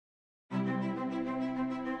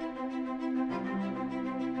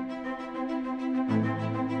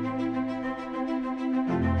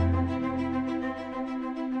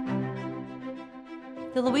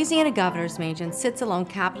The Louisiana Governor's Mansion sits along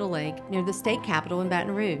Capitol Lake near the state capitol in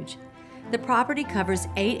Baton Rouge. The property covers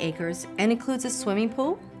 8 acres and includes a swimming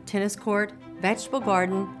pool, tennis court, vegetable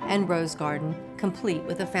garden, and rose garden, complete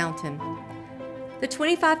with a fountain. The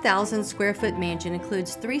 25,000 square foot mansion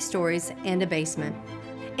includes 3 stories and a basement.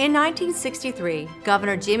 In 1963,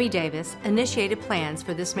 Governor Jimmy Davis initiated plans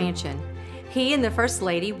for this mansion. He and the First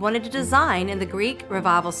Lady wanted to design in the Greek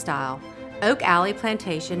Revival style. Oak Alley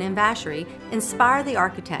Plantation in Vacherie inspired the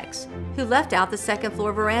architects, who left out the second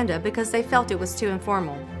floor veranda because they felt it was too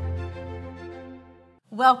informal.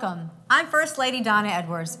 Welcome. I'm First Lady Donna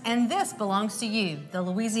Edwards, and this belongs to you, the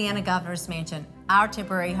Louisiana Governor's Mansion, our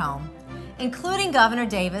temporary home. Including Governor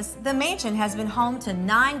Davis, the mansion has been home to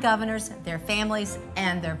 9 governors, their families,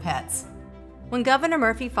 and their pets. When Governor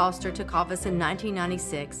Murphy Foster took office in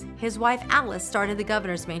 1996, his wife Alice started the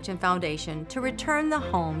Governor's Mansion Foundation to return the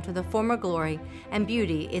home to the former glory and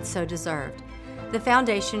beauty it so deserved. The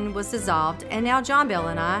foundation was dissolved, and now John Bell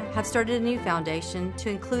and I have started a new foundation to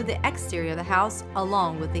include the exterior of the house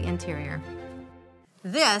along with the interior.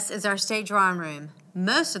 This is our state drawing room.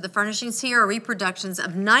 Most of the furnishings here are reproductions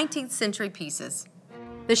of 19th century pieces.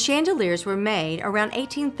 The chandeliers were made around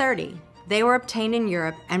 1830. They were obtained in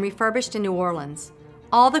Europe and refurbished in New Orleans.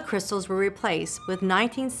 All the crystals were replaced with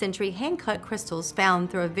 19th century hand-cut crystals found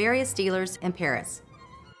through various dealers in Paris.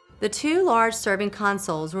 The 2 large serving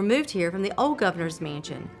consoles were moved here from the old Governor's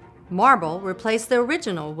Mansion. Marble replaced the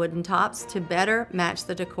original wooden tops to better match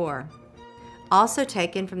the decor. Also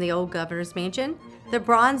taken from the old Governor's Mansion, the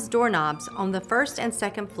bronze doorknobs on the first and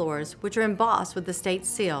second floors, which are embossed with the state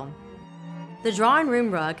seal. The drawing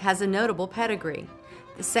room rug has a notable pedigree.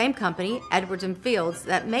 The same company, Edwards & Fields,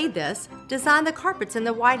 that made this, designed the carpets in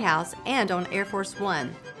the White House and on Air Force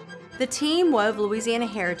One. The team wove Louisiana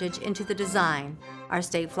heritage into the design. Our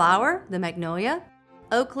state flower, the magnolia,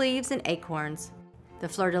 oak leaves and acorns, the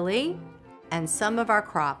fleur-de-lis, and some of our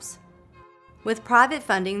crops. With private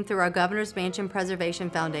funding through our Governor's Mansion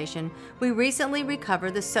Preservation Foundation, we recently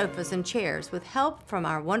recovered the sofas and chairs with help from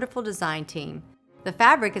our wonderful design team. The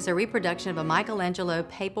fabric is a reproduction of a Michelangelo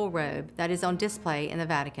papal robe that is on display in the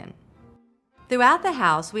Vatican. Throughout the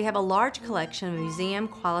house, we have a large collection of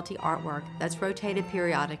museum-quality artwork that's rotated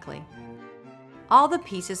periodically. All the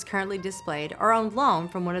pieces currently displayed are on loan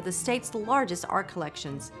from one of the state's largest art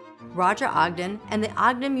collections, Roger Ogden and the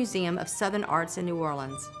Ogden Museum of Southern Arts in New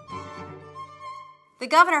Orleans. The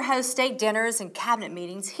Governor hosts state dinners and cabinet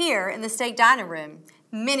meetings here in the state dining room.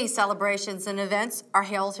 Many celebrations and events are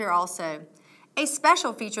held here also. A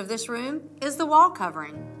special feature of this room is the wall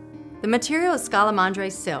covering. The material is Scalamandre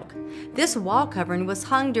silk. This wall covering was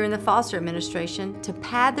hung during the Foster administration to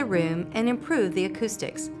pad the room and improve the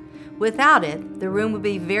acoustics. Without it, the room would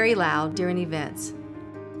be very loud during events.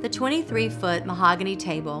 The 23-foot mahogany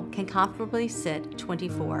table can comfortably sit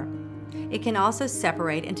 24. It can also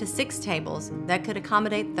separate into 6 tables that could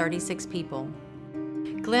accommodate 36 people.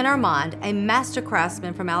 Glenn Armand, a master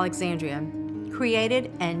craftsman from Alexandria,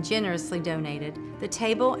 created and generously donated the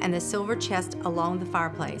table and the silver chest along the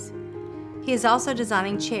fireplace. He is also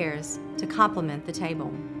designing chairs to complement the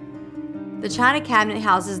table. The China cabinet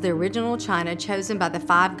houses the original china chosen by the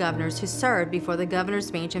 5 governors who served before the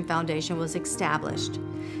Governor's Mansion Foundation was established.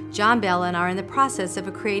 John Bell and I are in the process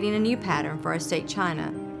of creating a new pattern for our state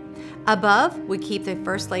china. Above, we keep the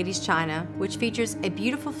First Lady's china, which features a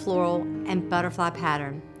beautiful floral and butterfly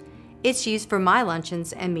pattern. It's used for my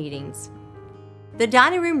luncheons and meetings. The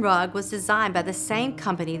dining room rug was designed by the same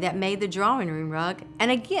company that made the drawing room rug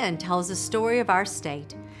and again tells the story of our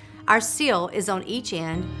state. Our seal is on each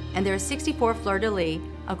end, and there are 64 fleur-de-lis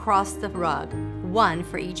across the rug, 1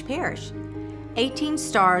 for each parish. 18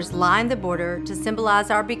 stars line the border to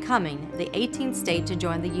symbolize our becoming the 18th state to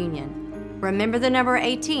join the Union. Remember the number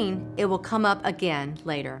 18, it will come up again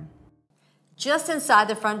later. Just inside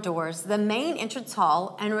the front doors, the main entrance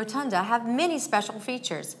hall and rotunda have many special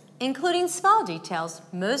features, including small details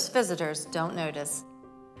most visitors don't notice.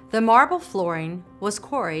 The marble flooring was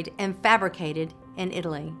quarried and fabricated in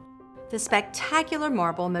Italy. The spectacular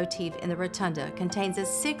marble motif in the rotunda contains a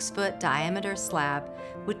 6-foot diameter slab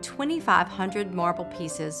with 2,500 marble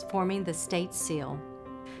pieces forming the state seal.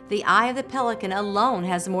 The Eye of the Pelican alone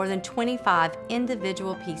has more than 25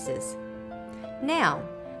 individual pieces. Now,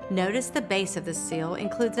 notice the base of the seal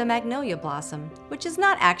includes a magnolia blossom, which is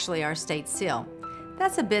not actually our state seal.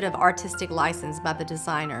 That's a bit of artistic license by the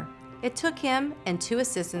designer. It took him and 2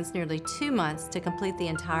 assistants nearly 2 months to complete the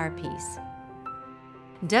entire piece.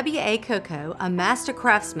 W.A. Coco, a master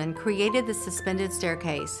craftsman, created the suspended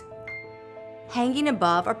staircase. Hanging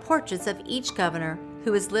above are portraits of each governor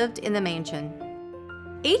who has lived in the mansion.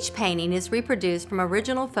 Each painting is reproduced from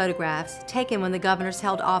original photographs taken when the governors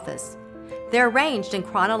held office. They're arranged in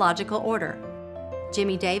chronological order.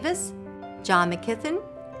 Jimmy Davis, John McKithen,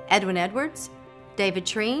 Edwin Edwards, David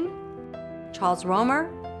Treen, Charles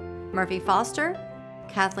Romer, Murphy Foster,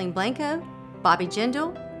 Kathleen Blanco, Bobby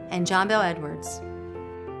Jindal, and John Bell Edwards.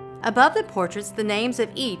 Above the portraits, the names of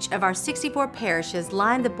each of our 64 parishes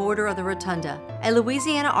line the border of the rotunda. A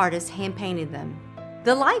Louisiana artist hand-painted them.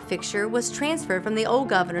 The light fixture was transferred from the old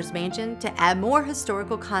governor's mansion to add more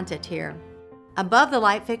historical content here. Above the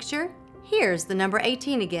light fixture, here's the number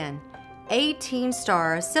 18 again. 18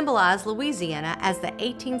 stars symbolize Louisiana as the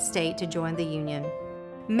 18th state to join the Union.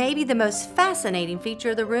 Maybe the most fascinating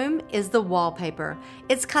feature of the room is the wallpaper.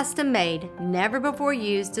 It's custom-made,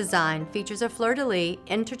 never-before-used design features a fleur-de-lis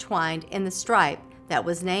intertwined in the stripe that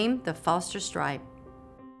was named the Foster Stripe.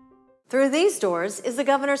 Through these doors is the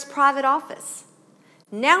governor's private office.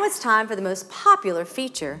 Now it's time for the most popular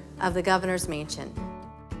feature of the governor's mansion.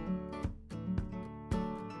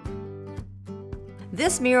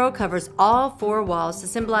 This mural covers all 4 walls to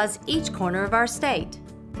symbolize each corner of our state.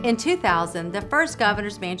 In 2000, the First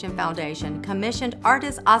Governor's Mansion Foundation commissioned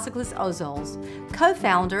artist Ossicles Ozols,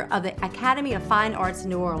 co-founder of the Academy of Fine Arts in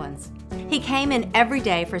New Orleans. He came in every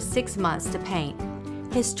day for 6 months to paint.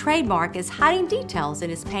 His trademark is hiding details in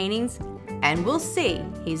his paintings, and we'll see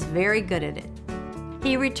he's very good at it.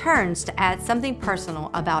 He returns to add something personal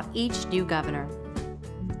about each new governor.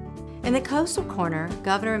 In the coastal corner,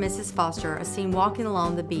 Governor and Mrs. Foster are seen walking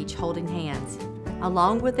along the beach holding hands,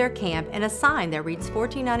 along with their camp and a sign that reads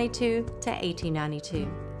 1492 to 1892.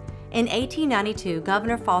 In 1892,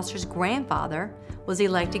 Governor Foster's grandfather was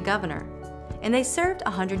elected governor, and they served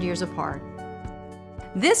 100 years apart.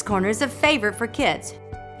 This corner is a favorite for kids.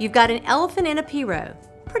 You've got an elephant and a Pierrot.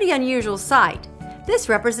 Pretty unusual sight. This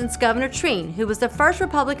represents Governor Treen, who was the first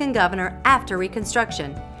Republican governor after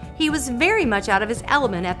Reconstruction. He was very much out of his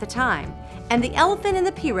element at the time, and the elephant in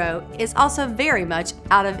the Pierrot is also very much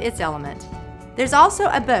out of its element. There's also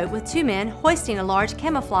a boat with 2 men hoisting a large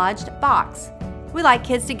camouflaged box. We like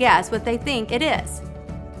kids to guess what they think it is.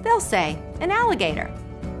 They'll say, an alligator,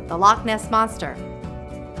 the Loch Ness Monster.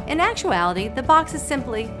 In actuality, the box is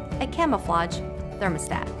simply a camouflage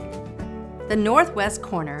thermostat. The northwest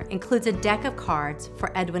corner includes a deck of cards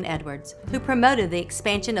for Edwin Edwards, who promoted the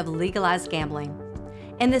expansion of legalized gambling.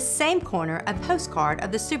 In the same corner, a postcard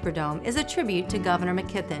of the Superdome is a tribute to Governor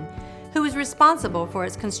McKithen, who was responsible for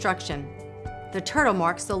its construction. The turtle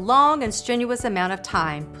marks the long and strenuous amount of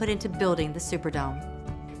time put into building the Superdome.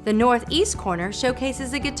 The northeast corner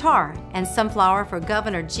showcases a guitar and sunflower for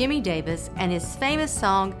Governor Jimmy Davis and his famous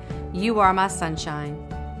song, You Are My Sunshine.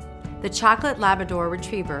 The chocolate Labrador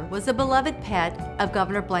Retriever was a beloved pet of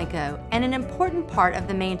Governor Blanco and an important part of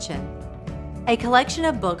the mansion. A collection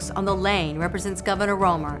of books on the lane represents Governor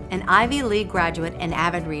Romer, an Ivy League graduate and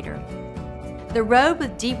avid reader. The road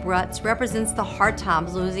with deep ruts represents the hard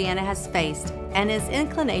times Louisiana has faced and its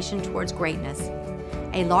inclination towards greatness.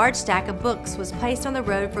 A large stack of books was placed on the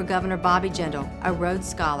road for Governor Bobby Jindal, a Rhodes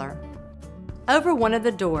Scholar. Over one of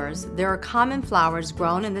the doors, there are common flowers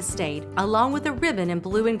grown in the state, along with a ribbon in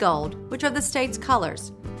blue and gold, which are the state's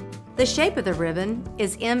colors. The shape of the ribbon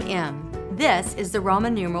is MM. This is the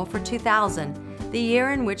Roman numeral for 2000, the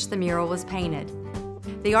year in which the mural was painted.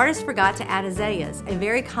 The artist forgot to add azaleas, a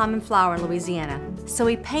very common flower in Louisiana, so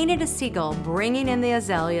he painted a seagull bringing in the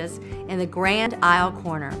azaleas in the grand aisle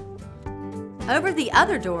corner. Over the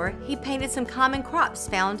other door, he painted some common crops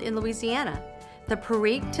found in Louisiana. The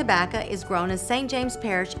Perique tobacco is grown in St. James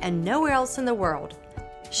Parish and nowhere else in the world.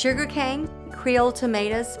 Sugarcane, Creole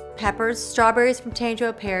tomatoes, peppers, strawberries from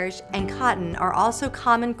Tangier Parish, and cotton are also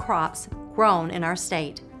common crops grown in our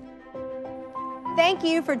state. Thank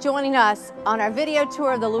you for joining us on our video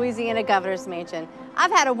tour of the Louisiana Governor's Mansion.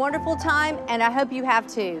 I've had a wonderful time, and I hope you have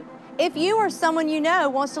too. If you or someone you know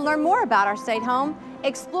wants to learn more about our state home,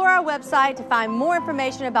 explore our website to find more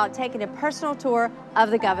information about taking a personal tour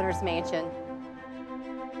of the Governor's Mansion.